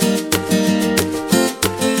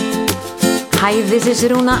Hi, this is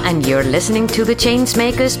Runa, and you're listening to the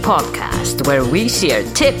Changemakers podcast, where we share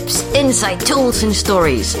tips, insight, tools, and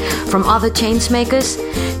stories from other changemakers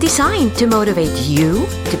designed to motivate you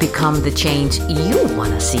to become the change you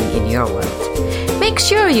want to see in your world. Make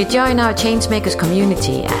sure you join our Changemakers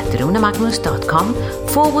community at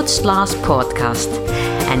runamagnus.com/podcast.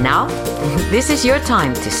 And now, this is your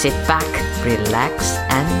time to sit back, relax,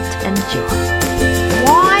 and enjoy.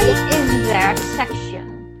 Why is there a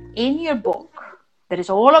section in your book that is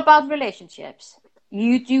all about relationships?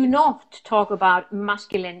 You do not talk about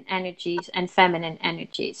masculine energies and feminine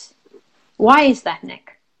energies. Why is that,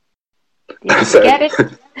 Nick? Did you get it?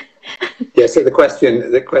 Yeah, so the question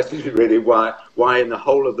is really why in the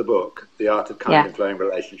whole of the book, The Art of Kind and Flowing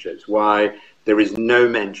Relationships, why there is no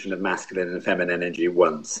mention of masculine and feminine energy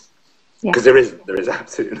once. Because there is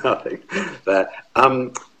absolutely nothing there.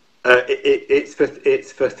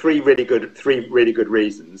 It's for three really good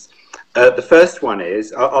reasons. The first one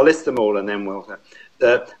is, I'll list them all and then we'll.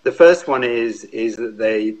 The first one is that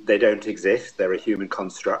they don't exist. They're a human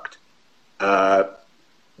construct. The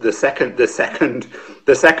second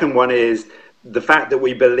one is the fact that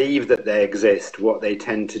we believe that they exist. What they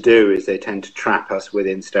tend to do is they tend to trap us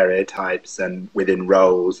within stereotypes and within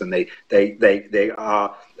roles, and they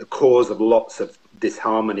are the cause of lots of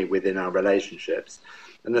disharmony within our relationships.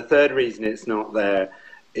 And the third reason it's not there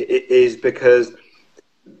is because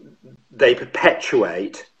they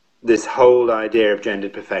perpetuate this whole idea of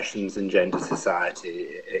gendered professions and gender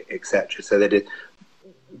society, etc. So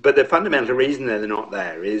but the fundamental reason they're not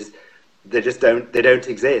there is they don't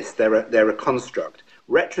exist. They're a construct.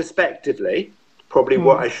 Retrospectively, probably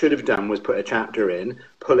what I should have done was put a chapter in,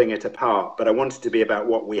 pulling it apart. But I wanted to be about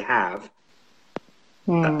what we have,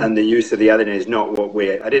 and the use of the other is not what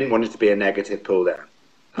I didn't want it to be a negative pull down.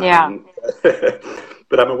 Yeah.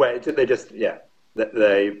 But I'm aware they just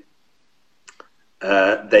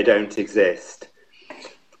they don't exist.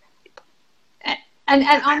 And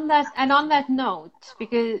on that note,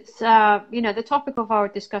 because the topic of our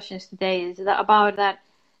discussions today is about that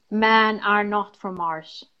men are not from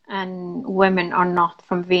Mars and women are not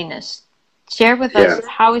from Venus. Share with us,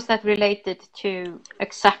 how is that related to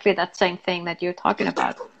exactly that same thing that you're talking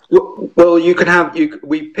about? Well,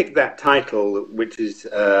 we picked that title, which is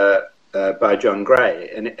by John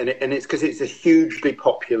Gray, and it's because it's a hugely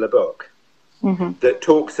popular book. That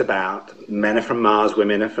talks about men are from Mars,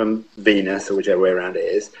 women are from Venus, or whichever way around it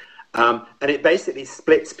is. And it basically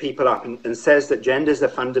splits people up and says that genders are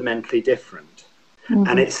fundamentally different.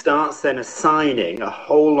 And it starts then assigning a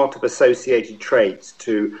whole lot of associated traits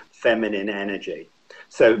to feminine energy.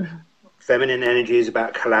 So feminine energy is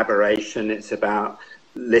about collaboration, it's about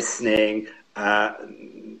listening.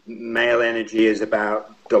 Male energy is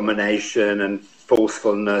about domination and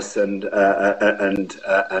forcefulness and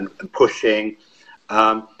pushing,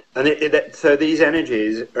 so these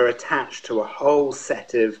energies are attached to a whole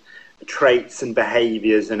set of traits and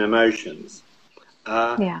behaviors and emotions,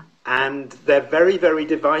 and they're very, very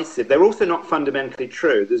divisive. They're also not fundamentally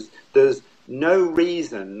true. There's no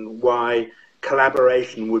reason why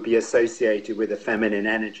collaboration would be associated with a feminine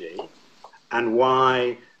energy, and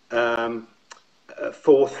why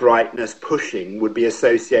forthrightness, pushing, would be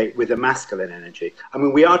associated with a masculine energy. I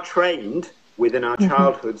mean, we are trained within our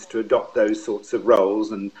childhoods to adopt those sorts of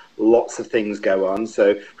roles, and lots of things go on.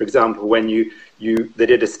 So, for example, when they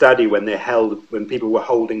did a study when people were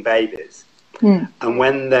holding babies, and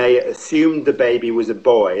when they assumed the baby was a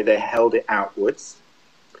boy, they held it outwards,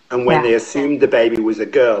 and when they assumed the baby was a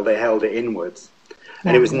girl, they held it inwards.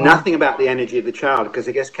 And it was nothing about the energy of the child, because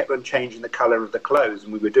it just kept on changing the color of the clothes,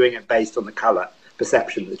 and we were doing it based on the color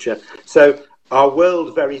perception of the child. So our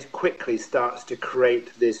world very quickly starts to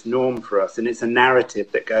create this norm for us, and it's a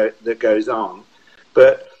narrative that goes on.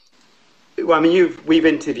 But I mean, we've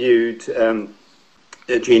interviewed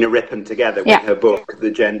Gina Rippon together with her book,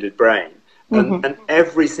 The Gendered Brain, and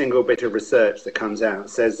every single bit of research that comes out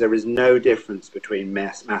says there is no difference between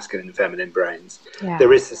masculine and feminine brains.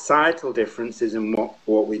 There is societal differences in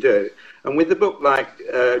what we do. And with the book like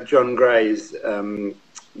John Gray's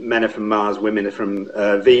Men are from Mars, Women are from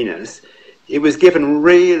Venus, it was given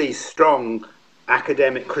really strong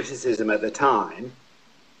academic criticism at the time,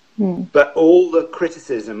 but all the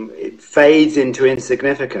criticism, it fades into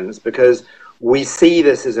insignificance, because we see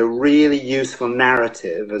this as a really useful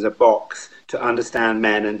narrative, as a box to understand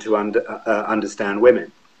men and to understand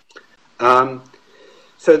women. So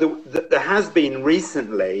there has been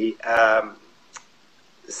recently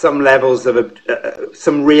some levels of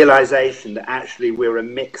some realization that actually we're a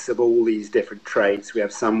mix of all these different traits. We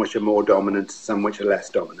have some which are more dominant, some which are less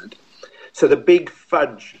dominant. So the big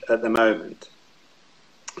fudge at the moment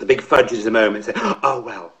the big fudges a moment and say, oh,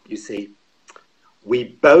 well, you see,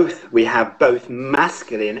 we have both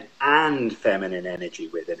masculine and feminine energy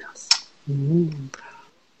within us.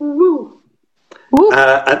 Woo.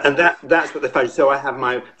 And that's what the fudge. So I have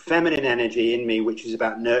my feminine energy in me, which is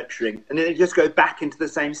about nurturing, and then it just goes back into the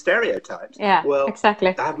same stereotypes. Yeah, well,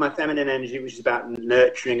 exactly. I have my feminine energy, which is about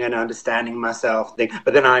nurturing and understanding myself.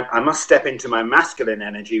 But then I must step into my masculine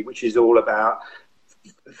energy, which is all about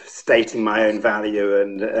stating my own value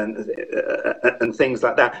and things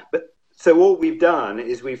like that. But so all we've done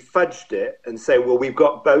is we've fudged it and say, well, we've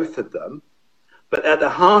got both of them, but at the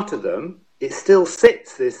heart of them, it still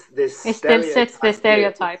sits this. It still sits the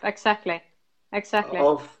stereotype. Exactly.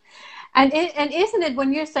 And isn't it,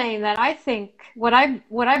 when you're saying that, I think what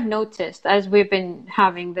I've noticed as we've been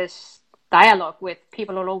having this dialogue with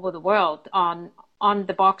people all over the world on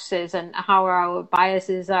the boxes and how our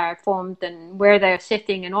biases are formed and where they're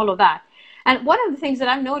sitting and all of that. And one of the things that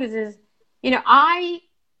I've noticed is,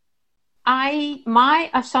 my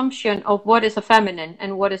assumption of what is a feminine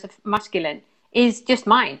and what is a masculine is just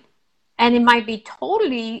mine. And it might be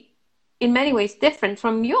totally, in many ways, different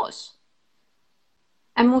from yours.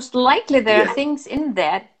 And most likely there are things in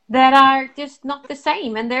there that are just not the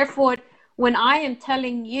same. And therefore, when I am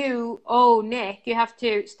telling you, oh, Nick, you have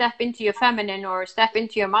to step into your feminine or step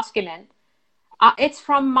into your masculine, it's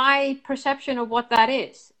from my perception of what that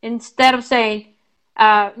is. Instead of saying,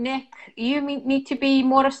 Nick, you need to be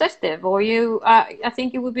more assertive, or I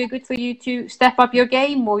think it would be good for you to step up your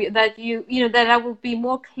game, or that that I will be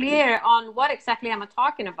more clear on what exactly I'm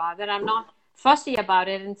talking about, that I'm not fussy about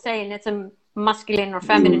it and saying it's a masculine or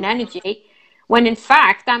feminine energy, when in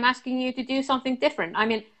fact I'm asking you to do something different. I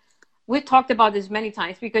mean, we talked about this many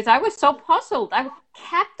times because I was so puzzled. I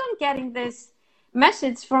kept on getting this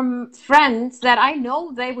message from friends that I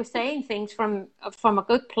know they were saying things from a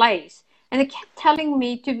good place. And they kept telling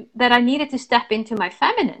me that I needed to step into my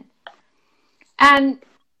feminine. And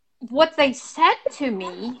what they said to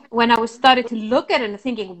me when I was started to look at it and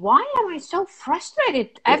thinking, why am I so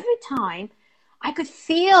frustrated every time? I could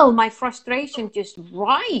feel my frustration just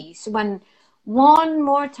rise when one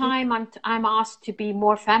more time I'm asked to be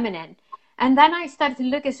more feminine. And then I started to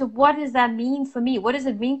look at, so what does that mean for me? What does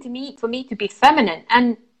it mean for me to be feminine?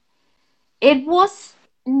 And it was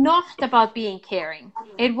not about being caring.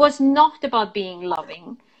 It was not about being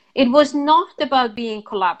loving. It was not about being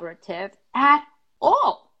collaborative at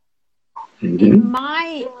all. Mm-hmm.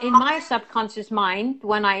 In my subconscious mind,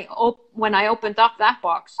 when I opened up that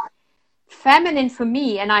box, feminine for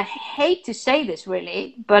me, and I hate to say this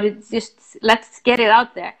really, but it's just, let's get it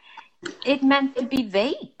out there. It meant to be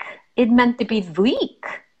vague. It meant to be weak.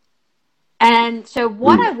 And so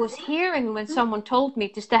what I was hearing when someone told me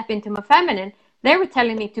to step into my feminine, they were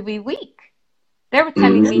telling me to be weak. They were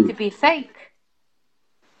telling me to be fake.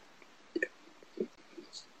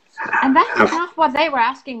 And that's not what they were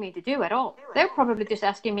asking me to do at all. They were probably just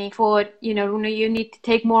asking me for, you need to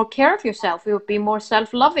take more care of yourself. You'll be more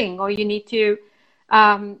self-loving, or you need to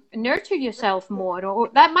nurture yourself more. Or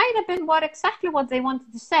that might have been exactly what they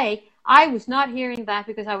wanted to say. I was not hearing that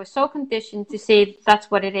because I was so conditioned to say that's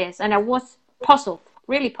what it is. And I was puzzled,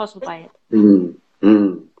 really puzzled by it.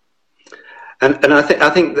 Mm-hmm. And I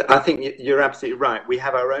think you're absolutely right. We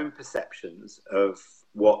have our own perceptions of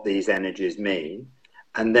what these energies mean,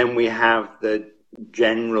 and then we have the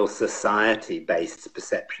general society-based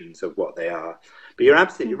perceptions of what they are. But you're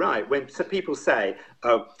absolutely right. When some people say,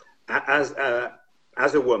 "Oh, as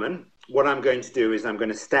a woman, what I'm going to do is I'm going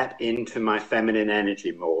to step into my feminine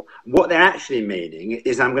energy more," what they're actually meaning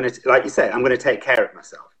is I'm going to, like you say, I'm going to take care of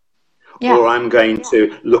myself, or I'm going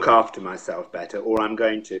to look after myself better, or I'm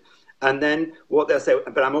going to. And then what they'll say,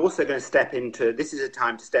 but I'm also going to step into, this is a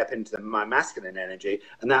time to step into my masculine energy.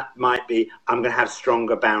 And that might be, I'm going to have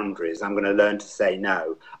stronger boundaries. I'm going to learn to say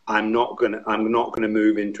no. I'm not going to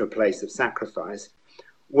move into a place of sacrifice.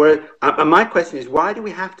 And my question is, why do we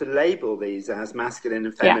have to label these as masculine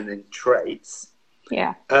and feminine traits?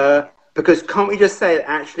 Yeah. Because can't we just say,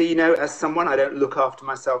 actually, as someone, I don't look after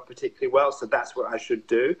myself particularly well, so that's what I should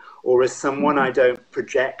do. Or as someone, I don't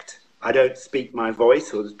project, I don't speak my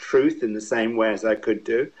voice or the truth in the same way as I could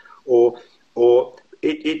do, or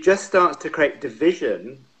it just starts to create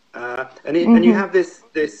division, and you have this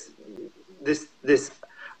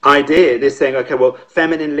idea, this saying, okay, well,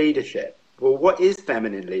 feminine leadership. Well, what is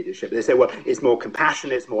feminine leadership? They say, well, it's more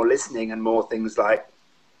compassionate, it's more listening, and more things like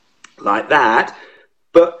that.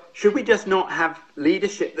 But should we just not have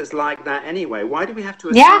leadership that's like that anyway? Why do we have to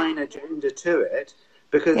assign a gender to it?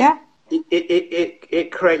 Because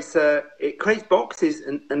it creates boxes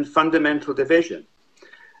and fundamental division.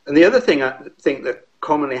 And the other thing I think that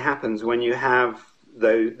commonly happens when you have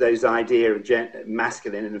those idea of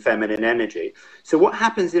masculine and feminine energy. So what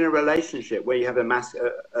happens in a relationship where you have a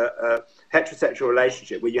heterosexual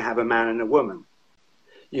relationship where you have a man and a woman?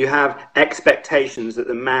 You have expectations that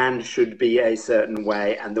the man should be a certain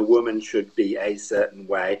way and the woman should be a certain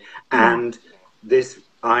way. And this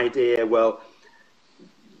idea, well,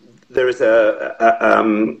 there is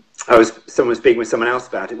someone was speaking with someone else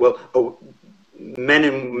about it. Well, men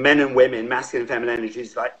and women, masculine and feminine energy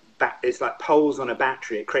is it's like poles on a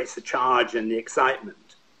battery. It creates the charge and the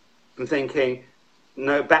excitement. I'm thinking,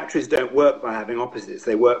 no, batteries don't work by having opposites.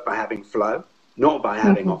 They work by having flow, not by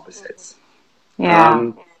having opposites.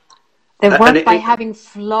 Yeah. They work by having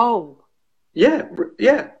flow. Yeah.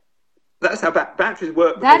 That's how batteries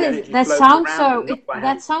work. That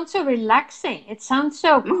sounds so relaxing. It sounds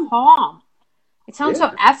so calm. It sounds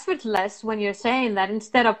so effortless when you're saying that,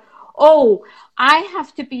 instead of, oh, I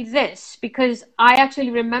have to be this because I actually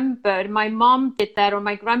remembered my mom did that or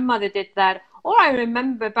my grandmother did that. Or I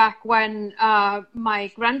remember back when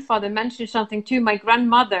my grandfather mentioned something to my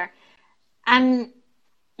grandmother, and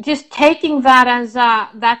just taking that as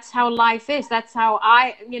that's how life is. That's how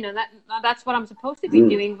that's what I'm supposed to be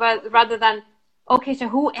doing. But rather than, okay, so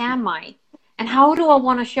who am I? And how do I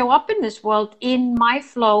want to show up in this world in my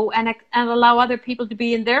flow and allow other people to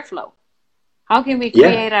be in their flow? How can we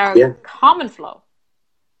create our common flow?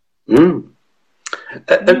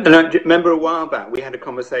 And I remember a while back, we had a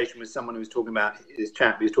conversation with someone who was talking about, this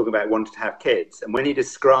chap, he was talking about wanting to have kids. And when he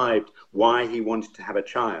described why he wanted to have a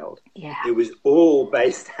child, it was all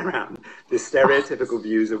based around the stereotypical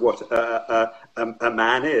views of what a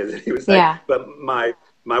man is. And he was saying, but my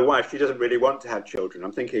wife, she doesn't really want to have children.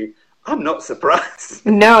 I'm thinking, I'm not surprised.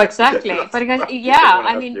 No, exactly. Because,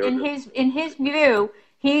 I mean, in his view,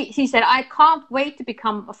 he said, I can't wait to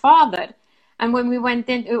become a father. And when we went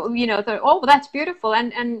in, thought, oh, that's beautiful.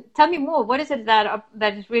 And tell me more. What is it that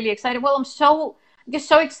is really exciting? Well, I'm just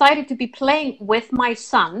so excited to be playing with my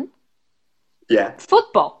son. Yeah.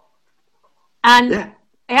 Football. And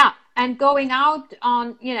and going out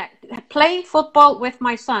on, playing football with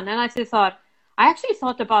my son. And I actually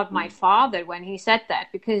thought about my father when he said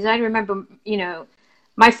that, because I remember,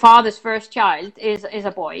 my father's first child is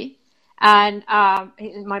a boy. And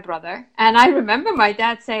my brother. And I remember my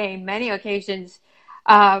dad saying many occasions,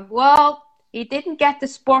 well, he didn't get the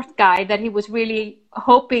sport guy that he was really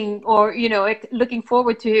hoping or, looking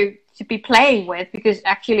forward to be playing with, because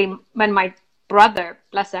actually when my brother,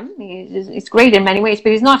 bless him, he's great in many ways,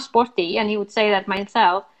 but he's not sporty, and he would say that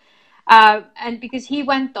myself. And because he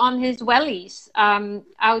went on his wellies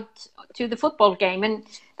out to the football game, and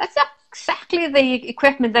that's exactly the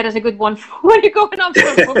equipment that is a good one for when you're going out to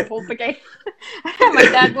a football game. My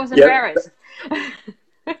dad was embarrassed.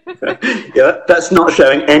 That's not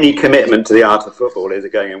showing any commitment to the art of football, is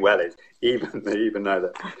it, going in wellies, even though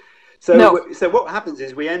that. So what happens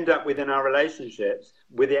is we end up within our relationships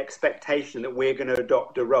with the expectation that we're going to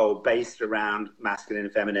adopt a role based around masculine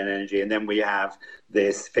and feminine energy, and then we have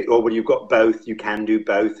this, you've got both, you can do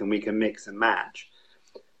both, and we can mix and match.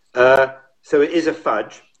 So it is a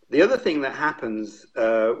fudge. The other thing that happens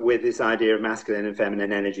with this idea of masculine and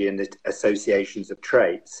feminine energy and the associations of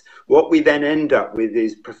traits, what we then end up with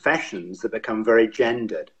is professions that become very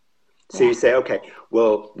gendered. So you say, okay,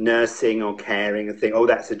 well, nursing or caring, and think,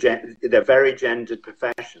 they're very gendered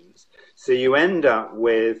professions. So you end up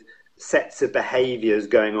with sets of behaviours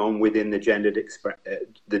going on within the gendered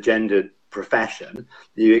profession.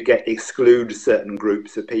 You exclude certain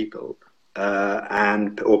groups of people.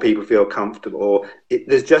 Or people feel comfortable, or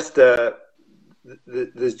there's just a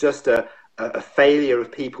failure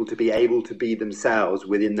of people to be able to be themselves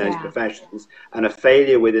within those professions, and a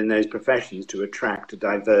failure within those professions to attract a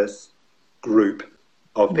diverse group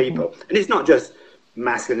of people. And it's not just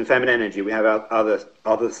masculine and feminine energy. We have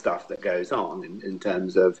other stuff that goes on in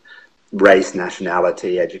terms of race,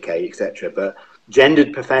 nationality, education, etc. But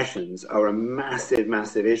gendered professions are a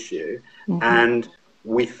massive issue, and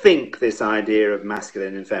we think this idea of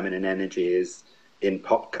masculine and feminine energy is in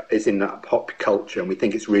pop culture, and we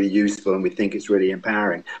think it's really useful and we think it's really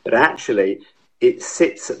empowering. But actually, it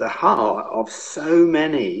sits at the heart of so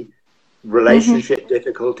many relationship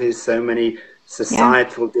difficulties, so many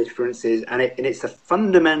societal differences, and it's a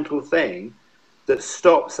fundamental thing that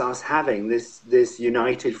stops us having this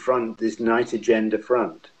united front, this united gender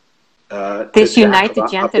front. This united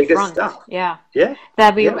gender front, stuff.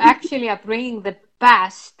 That we actually are bringing the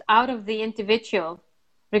best out of the individual,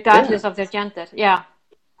 regardless of their gender. And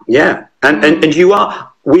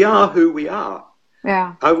we are who we are.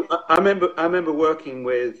 I remember working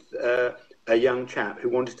with a young chap who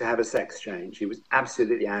wanted to have a sex change. He was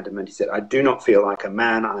absolutely adamant. He said, I do not feel like a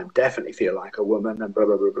man. I definitely feel like a woman, and blah,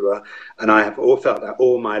 blah, blah, blah, blah. And I have all felt that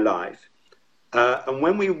all my life. And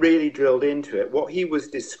when we really drilled into it, what he was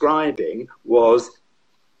describing was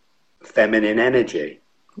feminine energy.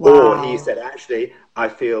 Wow. Or he said, actually, I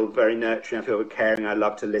feel very nurturing, I feel caring, I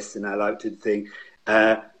love to listen, I like to think.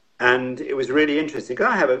 And it was really interesting,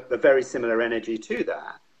 because I have a very similar energy to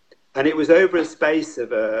that. And it was over a space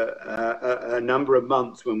of a number of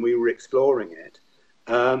months when we were exploring it.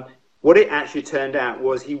 What it actually turned out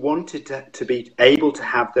was he wanted to be able to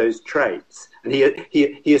have those traits. And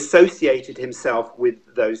he associated himself with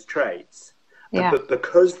those traits. Yeah. But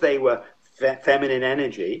because they were feminine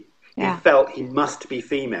energy, yeah. he felt he must be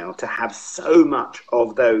female to have so much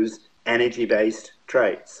of those energy-based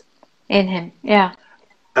traits in him. Yeah.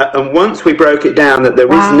 And once we broke it down that there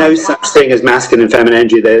is no such thing as masculine and feminine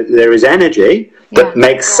energy, there is energy that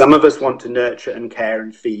makes some of us want to nurture and care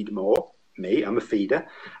and feed more. Me, I'm a feeder.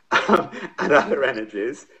 And other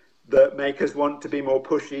energies that make us want to be more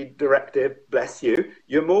pushy, directive. Bless you.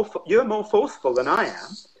 You're more forceful than I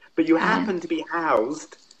am, but you happen to be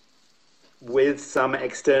housed with some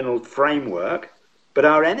external framework. But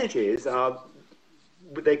our energies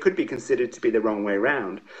they could be considered to be the wrong way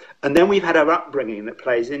around. And then we've had our upbringing that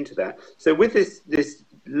plays into that. So with this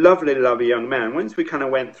lovely young man, once we kind of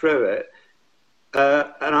went through it,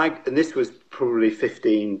 and this was probably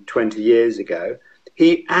 15, 20 years ago,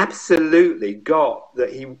 he absolutely got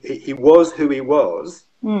that he was who he was,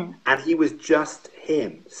 and he was just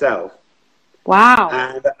himself. Wow.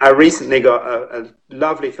 And I recently got a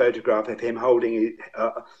lovely photograph of him holding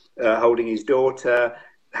his daughter,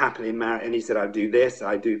 happily married, and he said, I do this,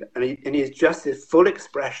 I do that. And he's just this full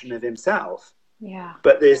expression of himself. Yeah.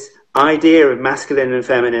 But this idea of masculine and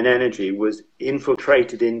feminine energy was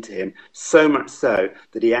infiltrated into him, so much so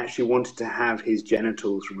that he actually wanted to have his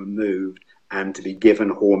genitals removed and to be given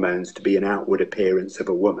hormones to be an outward appearance of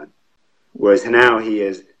a woman. Whereas now he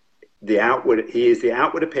is the outward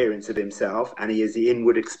appearance of himself, and he is the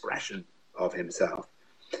inward expression of himself.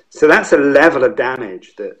 So that's a level of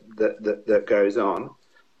damage that goes on.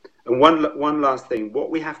 And one last thing,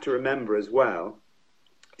 what we have to remember as well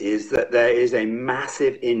is that there is a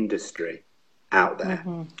massive industry out there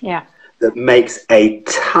that makes a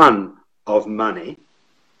ton of money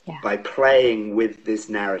by playing with this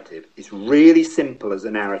narrative. It's really simple as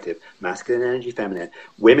a narrative. Masculine energy, feminine.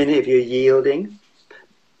 Women, if you're yielding,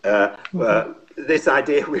 this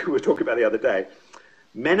idea we were talking about the other day,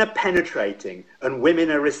 men are penetrating and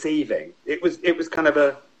women are receiving. It was kind of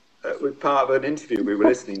was part of an interview we were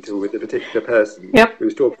listening to with a particular person who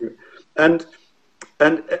was talking, and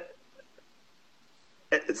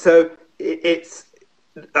so it's.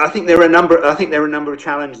 I think there are a number of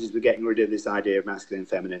challenges with getting rid of this idea of masculine and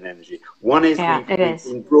feminine energy. One is we've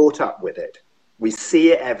been brought up with it. We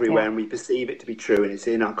see it everywhere and we perceive it to be true, and it's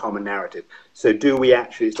in our common narrative. So do we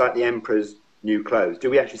actually? It's like the emperor's new clothes.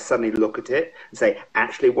 Do we actually suddenly look at it and say,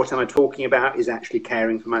 actually, what am I talking about is actually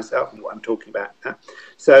caring for myself, and what I'm talking about?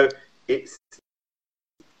 So it's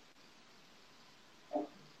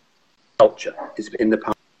culture is in the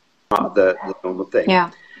part of the normal thing.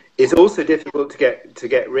 Yeah. It's also difficult to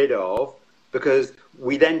get rid of because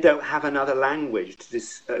we then don't have another language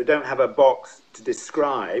don't have a box to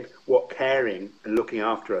describe what caring and looking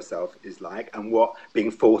after ourselves is like, and what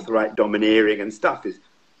being forthright, domineering, and stuff is.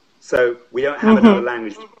 So we don't have another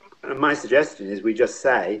language. And my suggestion is we just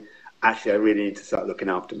say, actually, I really need to start looking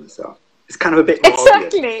after myself. It's kind of a bit more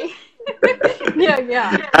obvious.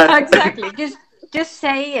 Exactly. Just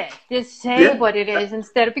say it. Just say what it is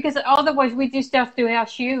instead of, because otherwise we just have to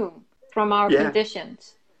assume from our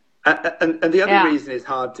conditions. And the other reason it's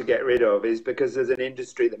hard to get rid of is because there's an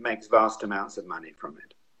industry that makes vast amounts of money from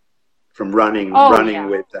it. From running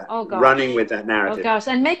with that narrative. Oh gosh,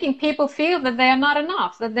 and making people feel that they are not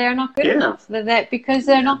enough, that they are not good enough, because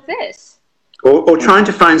they're not this. Or trying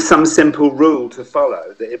to find some simple rule to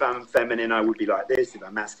follow, that if I'm feminine, I would be like this, if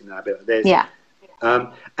I'm masculine, I'd be like this. Yeah.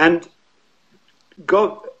 And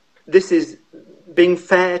God, this is being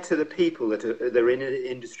fair to the people that are in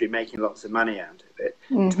the industry making lots of money out of it.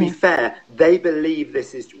 To be fair, they believe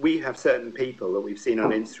this is. We have certain people that we've seen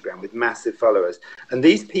on Instagram with massive followers, and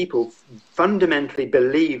these people fundamentally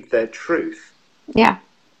believe their truth. Yeah.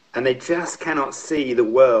 And they just cannot see the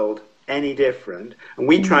world any different. And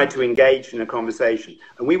we tried to engage in a conversation,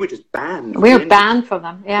 and we were just banned. We were banned from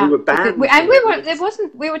them. Yeah. We were banned.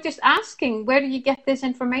 We were just asking, where do you get this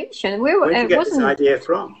information? Where did you get this idea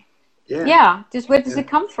from? Yeah, just where does it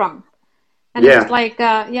come from? And it was like,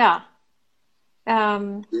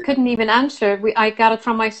 couldn't even answer. I got it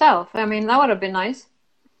from myself. I mean, that would have been nice.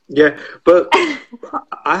 Yeah, but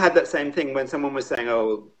I had that same thing when someone was saying,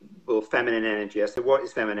 "Oh, well, feminine energy." I said, "What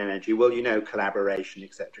is feminine energy?" Well, collaboration,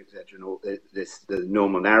 etc., and all the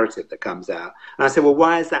normal narrative that comes out. And I said, "Well,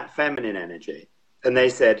 why is that feminine energy?" And they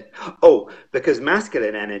said, "Oh, because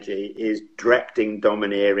masculine energy is directing,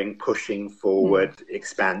 domineering, pushing forward,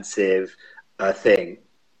 expansive thing."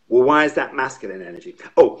 Well, why is that masculine energy?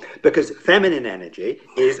 Oh, because feminine energy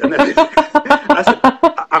is... I said,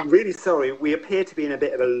 I'm really sorry, we appear to be in a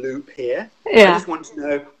bit of a loop here. Yeah. I just want to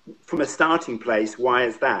know, from a starting place, why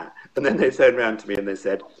is that? And then they turned around to me and they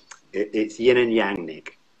said, it's yin and yang,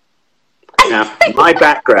 Nick. Now, my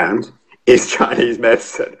background is Chinese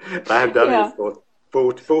medicine. I have done it for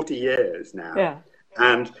 40 years now. Yeah.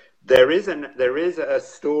 And there is a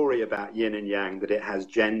story about yin and yang, that it has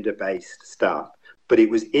gender-based stuff. But it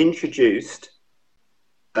was introduced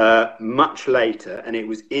much later, and it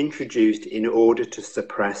was introduced in order to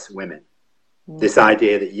suppress women. This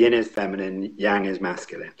idea that yin is feminine, yang is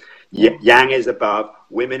masculine. Yang is above,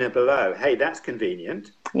 women are below. Hey, that's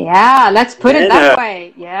convenient. Yeah, let's put it that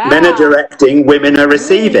way. Yeah. Men are directing, women are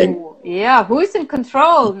receiving. Ooh, yeah, who's in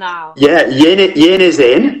control now? Yeah, yin is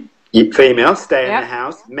in, female, stay in the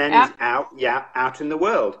house. Men is out, out in the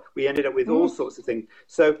world. We ended up with all sorts of things.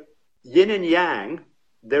 So yin and yang,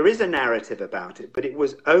 there is a narrative about it, but it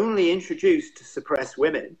was only introduced to suppress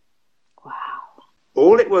women. Wow.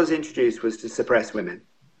 All it was introduced was to suppress women.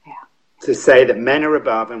 Yeah. To say that men are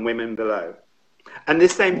above and women below. And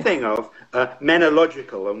this same thing of men are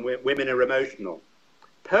logical and women are emotional.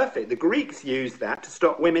 Perfect. The Greeks used that to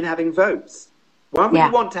stop women having votes. Why would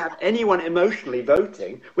you want to have anyone emotionally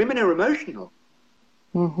voting? Women are emotional.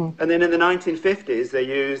 And then in the 1950s, they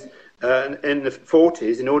used... in the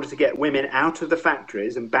 40s, in order to get women out of the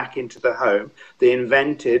factories and back into the home, they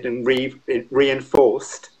invented and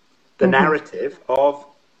reinforced the narrative of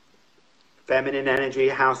feminine energy,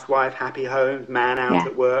 housewife, happy home, man out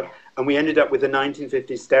at work. And we ended up with the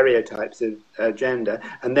 1950s stereotypes of gender.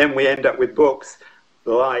 And then we end up with books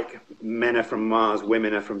like Men Are From Mars,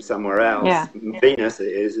 Women Are From Somewhere Else. Yeah. Venus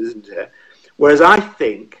it is, isn't it? Whereas I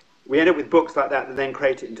think we end up with books like that then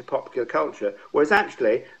create it into popular culture. Whereas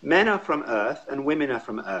actually, men are from Earth and women are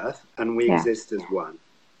from Earth, and we exist as one.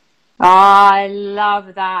 Oh, I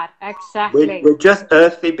love that. Exactly. We're just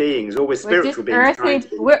earthly beings, or we're spiritual beings.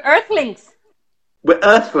 We're earthlings. We're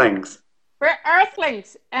earthlings. We're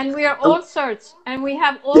earthlings, and we are all sorts, and we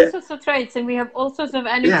have all sorts of traits, and we have all sorts of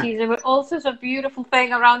energies, and we're all sorts of beautiful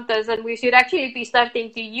thing around us, and we should actually be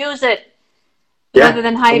starting to use it. Rather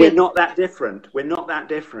than hide it. We're not that different. We're not that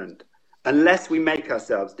different. Unless we make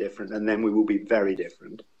ourselves different, and then we will be very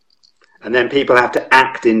different. And then people have to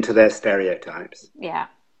act into their stereotypes. Yeah.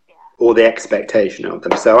 Or the expectation of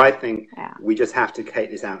them. So I think we just have to take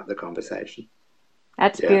this out of the conversation.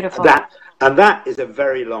 That's beautiful. That is a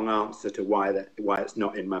very long answer to why it's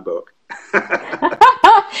not in my book.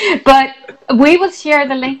 But we will share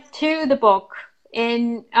the link to the book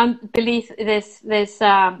in beneath this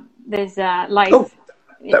live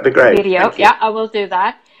that'd be great. video. Yeah, I will do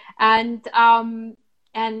that. And on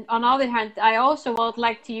the other hand, I also would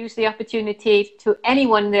like to use the opportunity to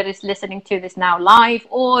anyone that is listening to this now live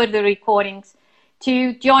or the recordings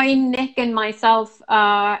to join Nick and myself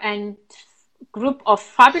and group of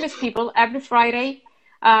fabulous people every Friday.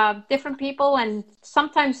 Different people and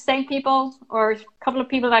sometimes same people or a couple of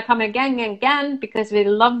people that come again and again because they're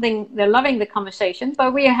loving the conversation.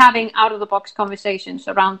 But we are having out-of-the-box conversations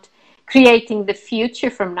around creating the future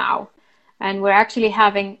from now. And we're actually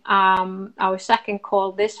having our second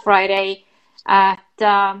call this Friday at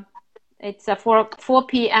it's 4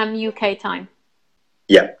 p.m. UK time.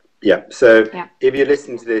 Yeah. So if you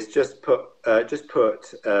listen to this, just put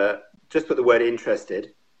the word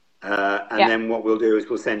interested. And then what we'll do is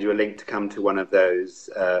we'll send you a link to come to one of those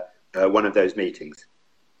meetings.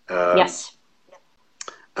 Yes.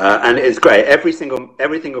 And it's great. Every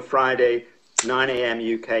single Friday, 9 a.m.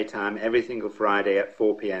 UK time. Every single Friday at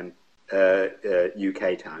 4 p.m.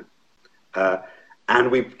 UK time.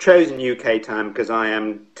 And we've chosen UK time because I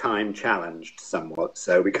am time challenged somewhat,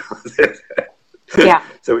 so we can't.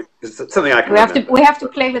 So it's something I can. We have to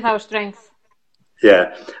play with our strengths.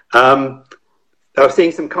 Yeah. I was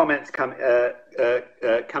seeing some comments coming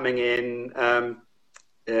in.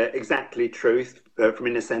 Exactly truth from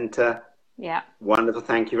Innocenta. Yeah. Wonderful.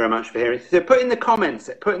 Thank you very much for hearing. So put in the comments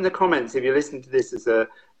if you listen to this as a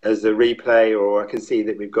replay, or I can see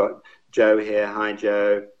that we've got Joe here. Hi,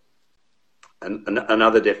 Joe. And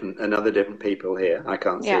other different people here. I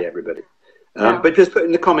can't see everybody. But just put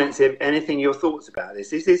in the comments if anything your thoughts about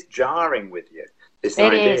this. Is this jarring with you? This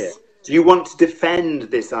idea? Is. Do you want to defend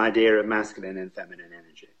this idea of masculine and feminine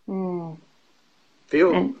energy?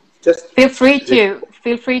 feel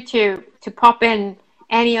free to pop in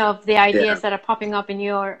any of the ideas that are popping up in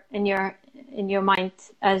your mind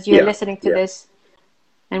as you're listening to this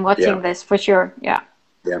and watching this, for sure.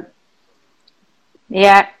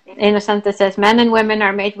 Innocenta says men and women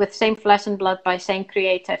are made with same flesh and blood by same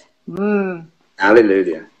creator.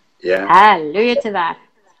 Hallelujah. Hallelujah to that.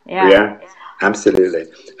 Absolutely.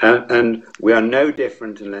 And we are no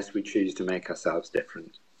different unless we choose to make ourselves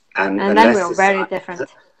different. And then we're very different.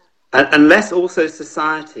 Unless also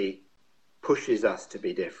society pushes us to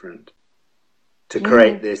be different, to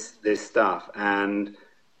create this stuff. And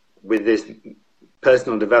with this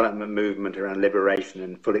personal development movement around liberation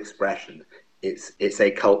and full expression, it's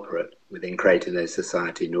a culprit within creating those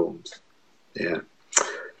society norms.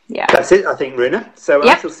 That's it, I think, Runa. So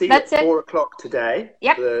I shall see you at 4 o'clock today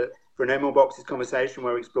for No More Boxes conversation,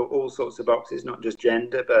 where we explore all sorts of boxes, not just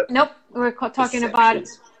gender, but we were talking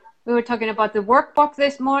about the workbook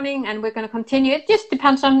this morning, and we're going to continue. It just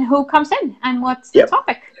depends on who comes in and what's the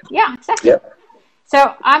topic. Yeah, exactly.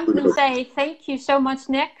 So I'm going to say thank you so much,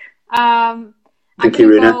 Nick. I'm going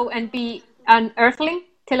to go and be an earthling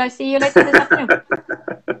till I see you later this afternoon.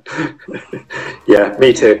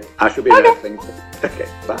 Me too. I shall be an earthling. Okay,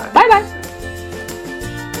 bye. Bye-bye.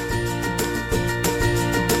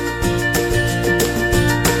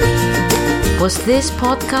 Was this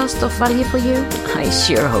podcast of value for you? I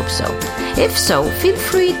sure hope so. If so, feel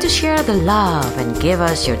free to share the love and give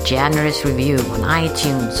us your generous review on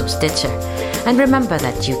iTunes or Stitcher. And remember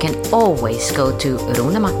that you can always go to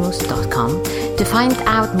runamagnus.com to find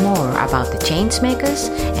out more about the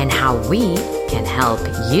Changemakers and how we can help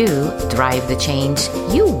you drive the change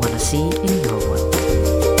you want to see in your world.